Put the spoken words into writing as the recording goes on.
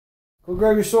Go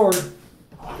grab your sword. You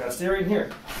gotta stay right in here.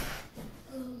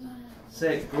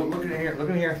 Say, go look in here. Look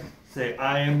in here. Say,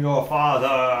 I am your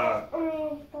father.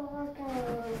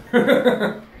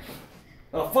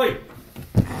 Oh, fight.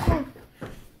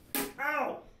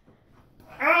 Ow!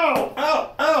 Ow!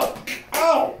 Ow! Ow!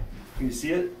 Ow! Can you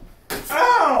see it?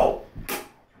 Ow!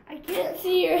 I can't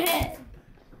see your head.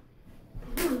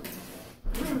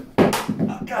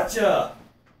 Gotcha!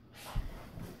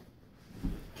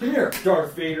 Come here,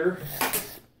 Darth Vader.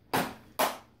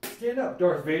 Stand up,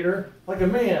 Darth Vader, like a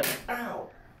man. Ow!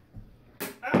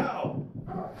 Ow!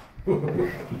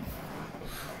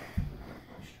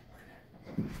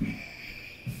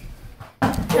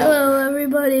 Hello,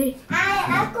 everybody.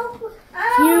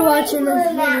 If you're watching this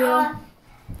video,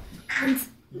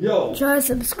 Yo! try to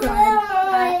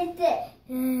subscribe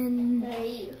and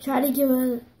try to give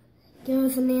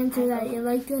us an answer that you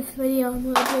like this video. And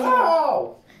we'll do it.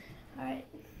 Ow! Alright.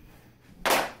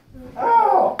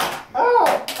 Ow!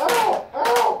 Ow! Ow!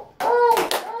 Ow! Ow!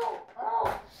 Ow!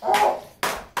 Ow!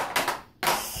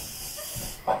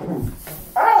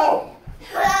 Ow!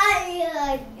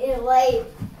 Wait.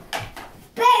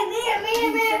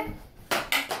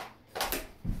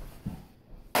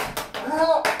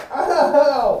 Ow!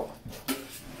 Ow!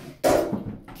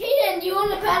 Kaden, do you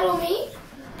want to paddle me?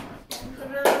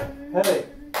 Hey,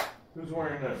 who's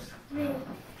wearing this? Me.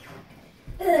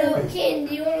 Kaden,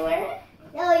 do you want to wear it?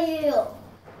 No, you.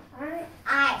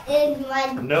 I in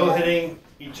my. No hitting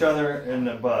each other in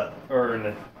the butt or in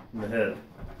the head.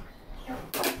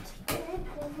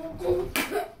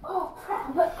 Oh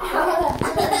crap!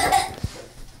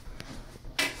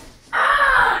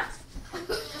 Ah!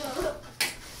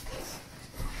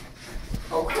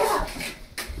 Oh crap!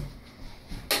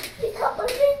 He cut my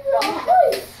finger off.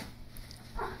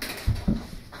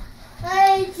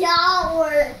 Hey,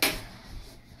 shower.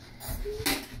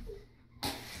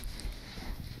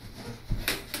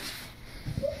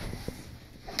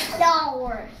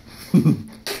 Shower.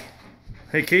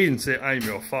 Hey, Caden, say, I'm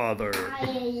your father. I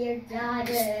am your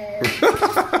daughter.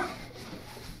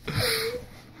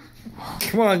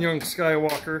 Come on, young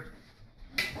Skywalker.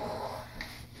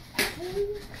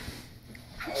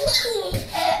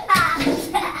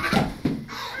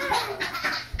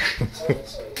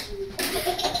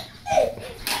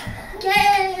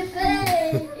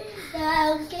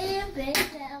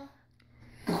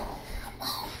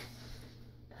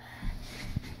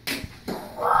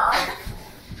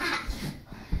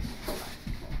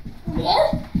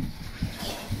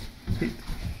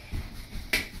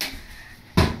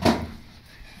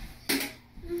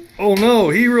 Oh no,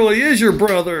 he really is your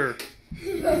brother.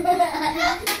 Calm down.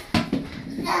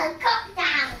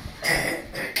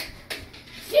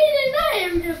 Kaden, I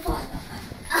am your father.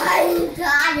 I'm your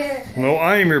daughter. No,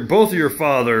 I am both of your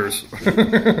fathers.